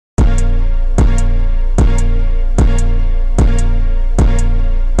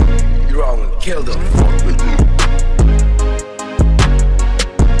killed him.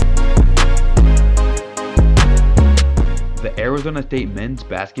 The Arizona State men's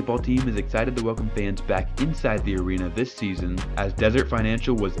basketball team is excited to welcome fans back inside the arena this season, as Desert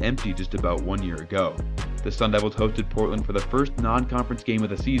Financial was empty just about 1 year ago. The Sun Devils hosted Portland for the first non-conference game of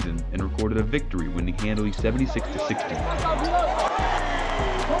the season and recorded a victory, winning handily 76-60.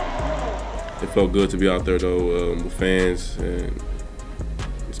 It felt good to be out there though with fans, and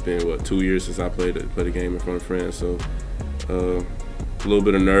it's been 2 years since I played a game in front of friends, so a little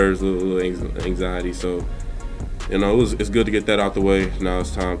bit of nerves, a little anxiety. So it's good to get that out the way. Now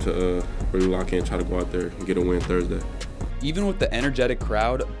it's time to really lock in, try to go out there and get a win Thursday. Even with the energetic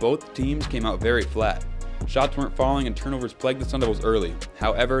crowd, both teams came out very flat. Shots weren't falling and turnovers plagued the Sun Devils early.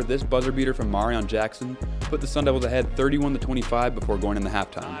 However, this buzzer beater from Marion Jackson put the Sun Devils ahead 31-25 before going into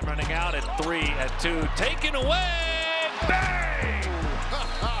halftime. Running out at 3 and 2, taken away, bang!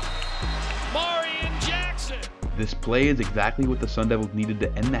 Marion Jackson. This play is exactly what the Sun Devils needed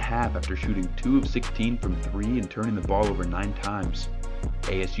to end the half after shooting 2 of 16 from 3 and turning the ball over 9 times.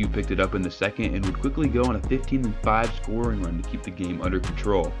 ASU picked it up in the second and would quickly go on a 15-5 scoring run to keep the game under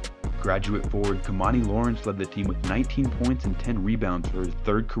control. Graduate forward Kamani Lawrence led the team with 19 points and 10 rebounds for his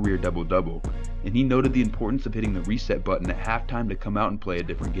third career double-double, and he noted the importance of hitting the reset button at halftime to come out and play a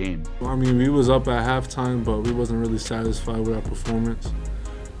different game. I mean, we was up at halftime, but we wasn't really satisfied with our performance.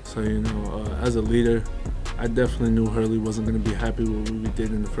 So, as a leader, I definitely knew Hurley wasn't going to be happy with what we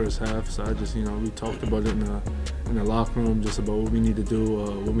did in the first half. So I just, we talked about it in the locker room, just about what we need to do,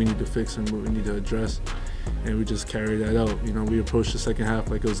 what we need to fix, and what we need to address. And we just carried that out. We approached the second half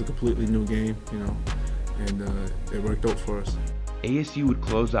like it was a completely new game, and it worked out for us. ASU would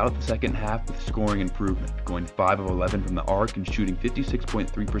close out the second half with scoring improvement, going 5 of 11 from the arc and shooting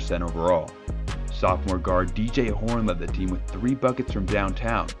 56.3% overall. Sophomore guard DJ Horn led the team with 3 buckets from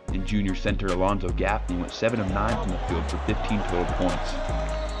downtown, and junior center Alonzo Gaffney went 7 of 9 from the field for 15 total points.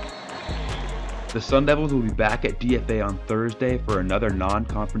 The Sun Devils will be back at DFA on Thursday for another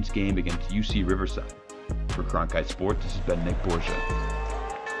non-conference game against UC Riverside. For Cronkite Sports, this has been Nick Borgia.